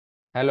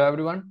Hello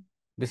everyone,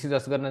 this is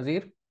Asghar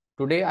Nazir.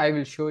 Today I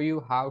will show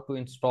you how to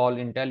install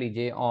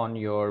IntelliJ on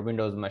your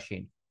Windows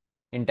machine.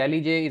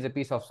 IntelliJ is a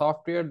piece of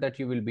software that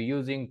you will be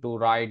using to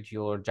write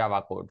your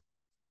Java code.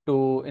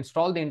 To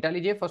install the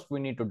IntelliJ, first we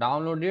need to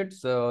download it.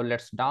 So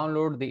let's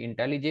download the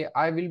IntelliJ.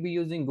 I will be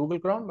using Google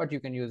Chrome, but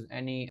you can use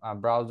any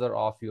browser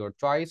of your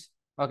choice.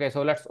 Okay,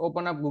 so let's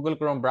open up Google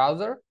Chrome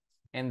browser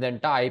and then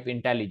type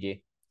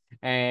IntelliJ.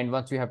 And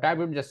once you have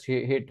typed it, just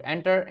hit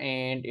enter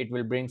and it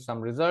will bring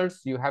some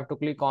results. You have to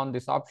click on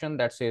this option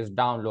that says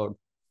download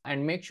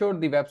and make sure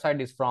the website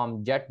is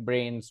from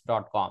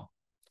jetbrains.com.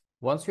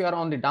 Once you are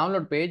on the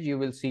download page, you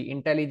will see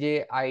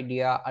IntelliJ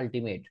IDEA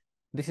Ultimate.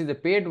 This is a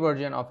paid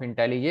version of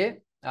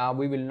IntelliJ.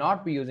 We will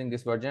not be using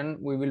this version.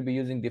 We will be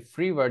using the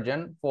free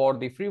version. For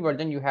the free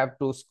version, you have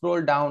to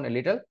scroll down a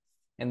little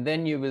and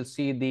then you will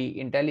see the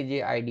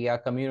IntelliJ IDEA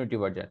community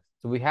version.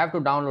 So we have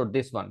to download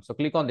this one. So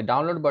click on the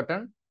download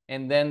button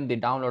and then the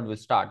download will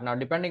start. Now,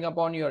 depending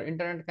upon your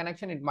internet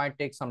connection, it might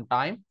take some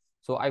time.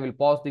 So I will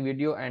pause the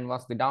video, and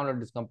once the download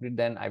is complete,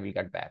 then I will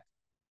get back.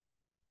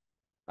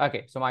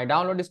 Okay, so my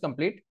download is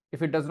complete.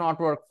 If it does not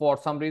work for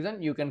some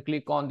reason, you can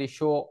click on the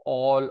show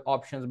all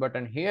options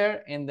button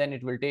here, and then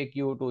it will take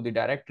you to the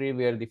directory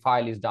where the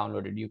file is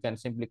downloaded. You can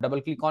simply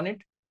double click on it.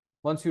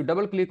 Once you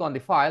double click on the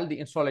file, the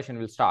installation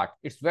will start.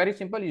 It's very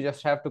simple. You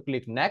just have to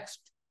click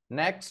next,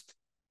 next,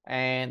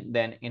 and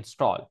then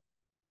install.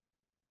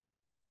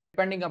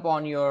 Depending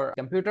upon your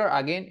computer,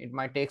 again, it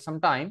might take some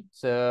time.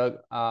 So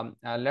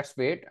let's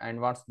wait.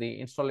 And once the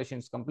installation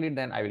is complete,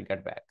 then I will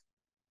get back.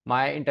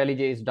 My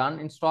IntelliJ is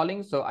done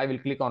installing. So I will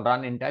click on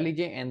run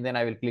IntelliJ and then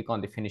I will click on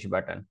the finish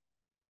button.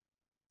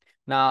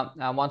 Now,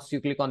 once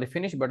you click on the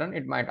finish button,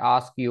 it might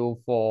ask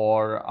you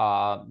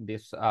for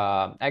this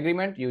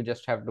agreement. You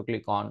just have to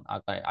click on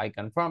I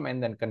confirm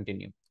and then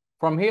continue.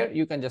 From here,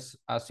 you can just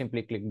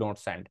simply click don't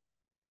send.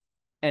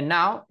 And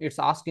now it's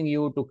asking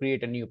you to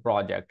create a new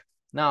project.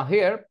 Now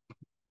here,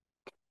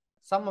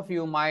 some of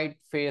you might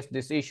face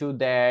this issue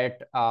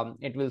that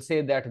it will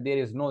say that there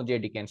is no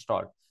JDK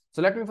installed.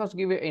 So let me first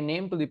give you a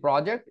name to the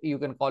project. You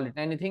can call it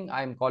anything.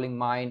 I'm calling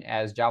mine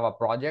as Java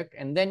project.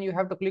 And then you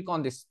have to click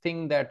on this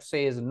thing that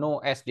says no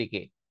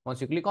SDK.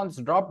 Once you click on this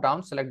drop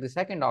down, select the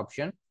second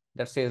option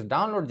that says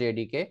download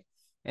JDK.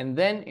 And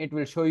then it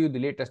will show you the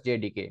latest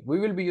JDK. We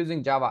will be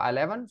using Java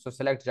 11. So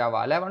select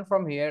Java 11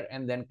 from here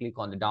and then click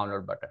on the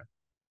download button.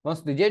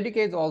 Once the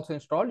JDK is also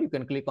installed, you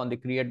can click on the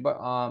create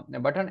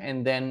button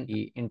and then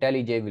the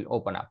IntelliJ will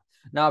open up.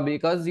 Now,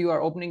 because you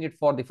are opening it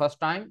for the first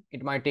time,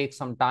 it might take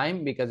some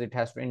time because it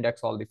has to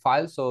index all the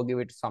files. So give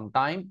it some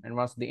time. And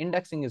once the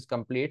indexing is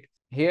complete,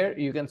 here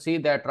you can see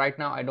that right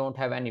now I don't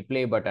have any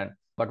play button.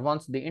 But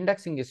once the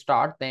indexing is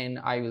start,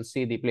 then I will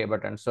see the play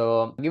button.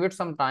 So give it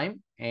some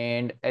time.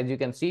 And as you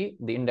can see,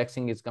 the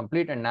indexing is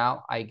complete. And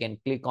now I can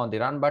click on the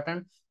run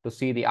button to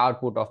see the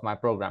output of my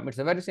program. It's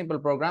a very simple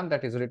program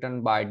that is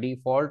written by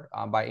default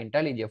by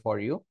IntelliJ for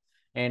you.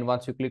 And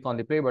once you click on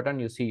the play button,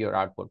 you see your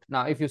output.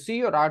 Now, if you see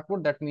your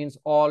output, that means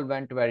all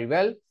went very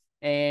well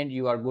and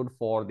you are good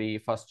for the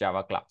first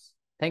Java class.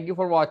 Thank you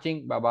for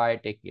watching. Bye-bye.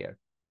 Take care.